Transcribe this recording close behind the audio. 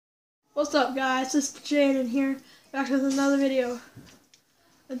What's up, guys? It's Jaden here, back with another video.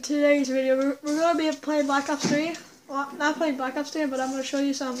 In today's video, we're going to be playing Black Ops 3. Well, not playing Black Ops 3, but I'm going to show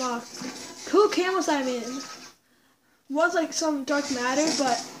you some cool camos I made. One's like some dark matter,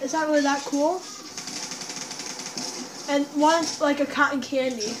 but it's not really that cool. And one's like a cotton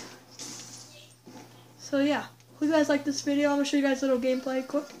candy. So yeah, hope you guys like this video. I'm going to show you guys a little gameplay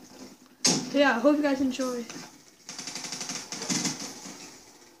quick. So yeah, hope you guys enjoy.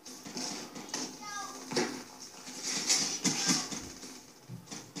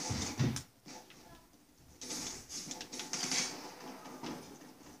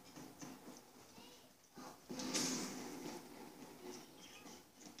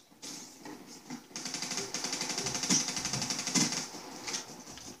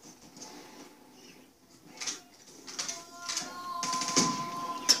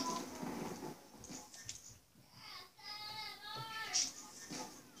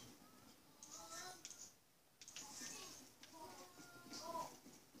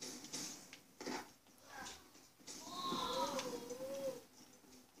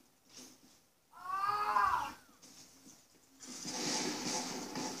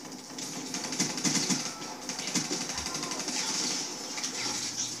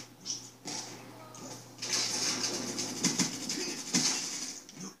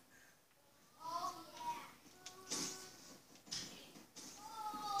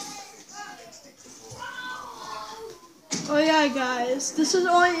 Oh yeah, guys, this is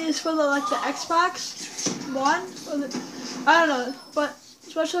only for the Xbox One. Or I don't know, but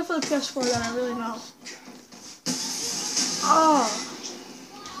especially for the PS4 that I really know. Oh,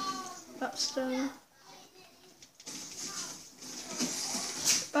 that's done.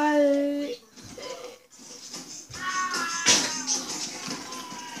 Bye.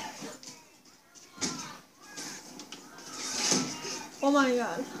 Oh my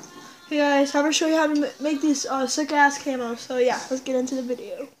god. Hey guys, I'm gonna show you how to make these sick ass camos. So yeah, let's get into the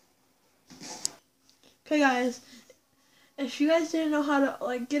video. Okay guys, if you guys didn't know how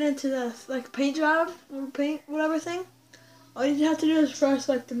to get into the paint job or paint whatever thing, all you have to do is press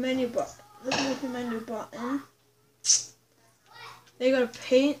the menu button. Look at the menu button. Then you go to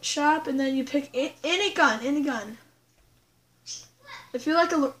paint shop and then you pick any gun. If you're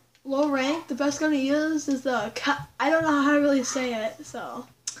like a low rank, the best gun to use is the I don't know how to really say it, so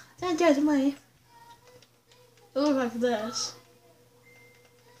then there's money. It looks like this.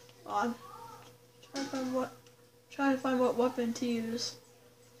 Try to find what weapon to use.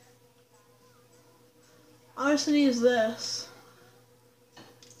 I'm just gonna use this.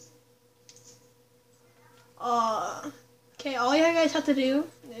 Okay, all you guys have to do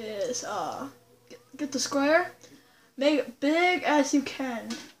is get the square, make it big as you can,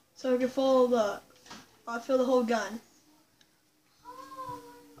 so it can fill the whole gun.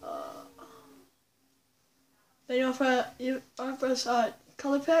 Then you want to press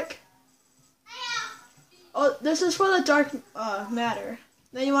color pick. Oh, this is for the dark matter.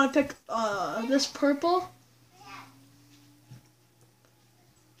 Then you want to pick this purple.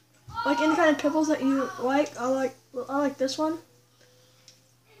 Like any kind of purples that you like. I like this one.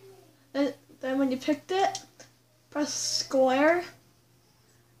 Then when you picked it, press square.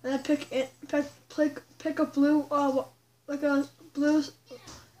 And then pick a blue like a blue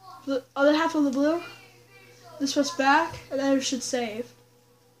other half of the blue. Just press back, and then it should save.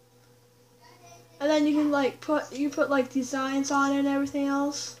 And then you can put designs on it and everything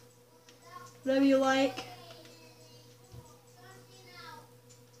else, whatever you like.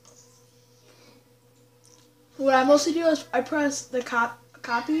 What I mostly do is I press the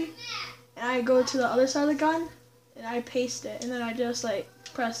copy, and I go to the other side of the gun, and I paste it, and then I just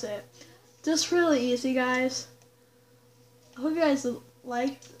press it. Just really easy, guys. I hope you guys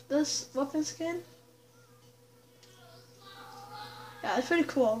like this weapon skin. Yeah, it's pretty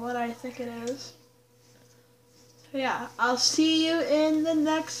cool, what I think it is. So yeah, I'll see you in the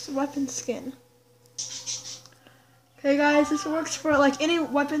next weapon skin. Okay guys, this works for any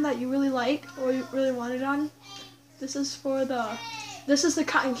weapon that you really like or you really want it on. This is the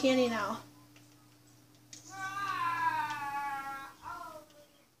cotton candy now.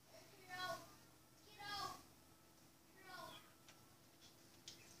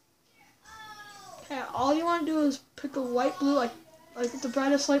 Okay, all you want to do is pick a light blue, like the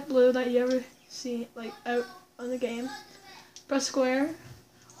brightest light blue that you ever see out on the game. Press square.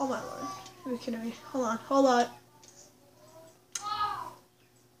 Oh my lord, are you kidding me? Hold on.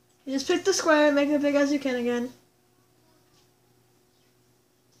 You just pick the square and make it big as you can again.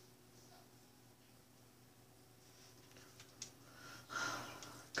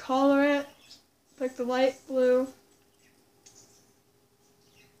 Color it. Pick the light blue.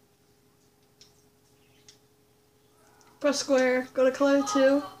 press square, go to color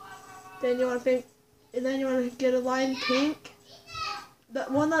 2, then you want to paint, and then you want to get a line pink,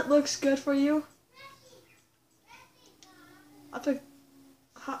 that one that looks good for you. I pick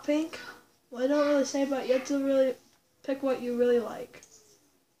hot pink. Well, I don't really say, but you have to really pick what you really like.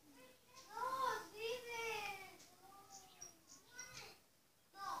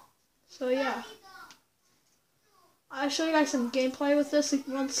 So yeah, I'll show you guys some gameplay with this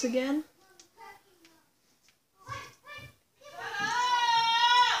once again.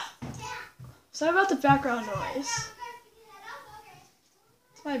 Sorry about the background noise.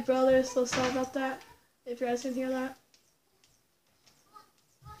 It's my brother, so sorry about that, if you guys can hear that.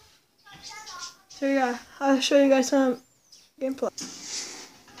 So yeah, I'll show you guys some gameplay.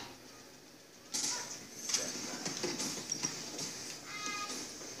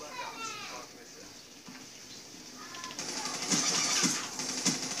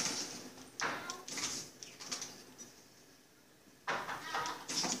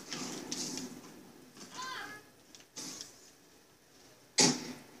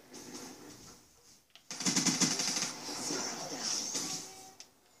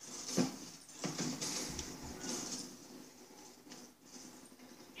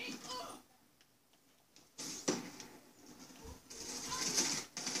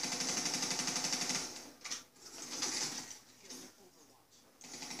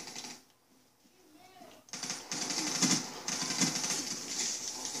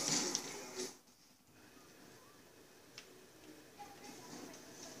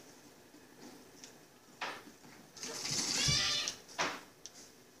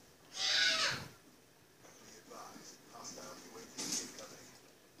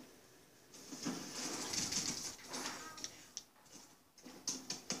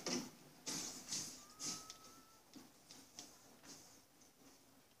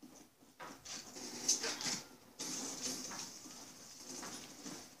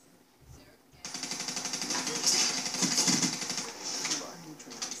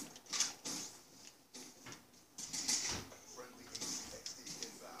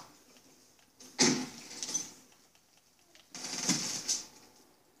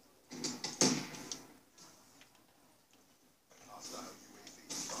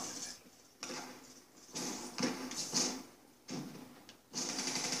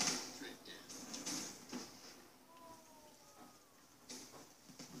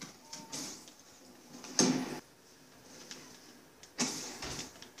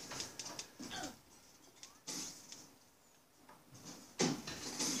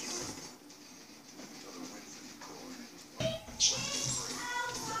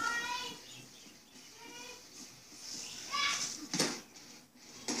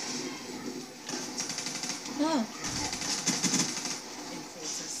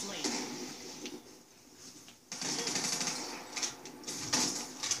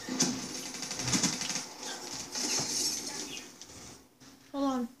 Hold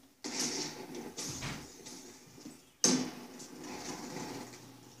on.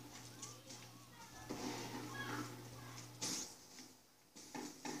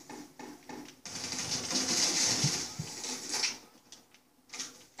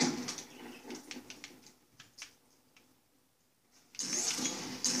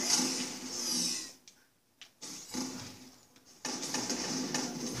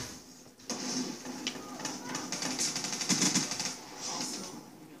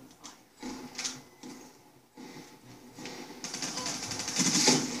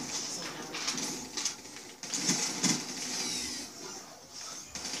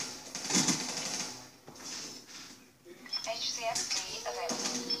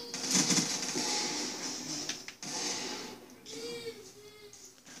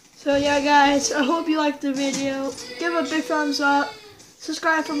 So yeah guys, I hope you liked the video. Give a big thumbs up,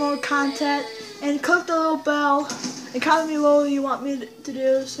 subscribe for more content, and click the little bell, and comment below what you want me to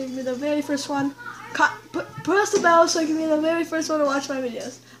do so you can be the very first one. Press the bell so you can be the very first one to watch my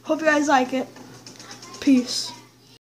videos. Hope you guys like it. Peace.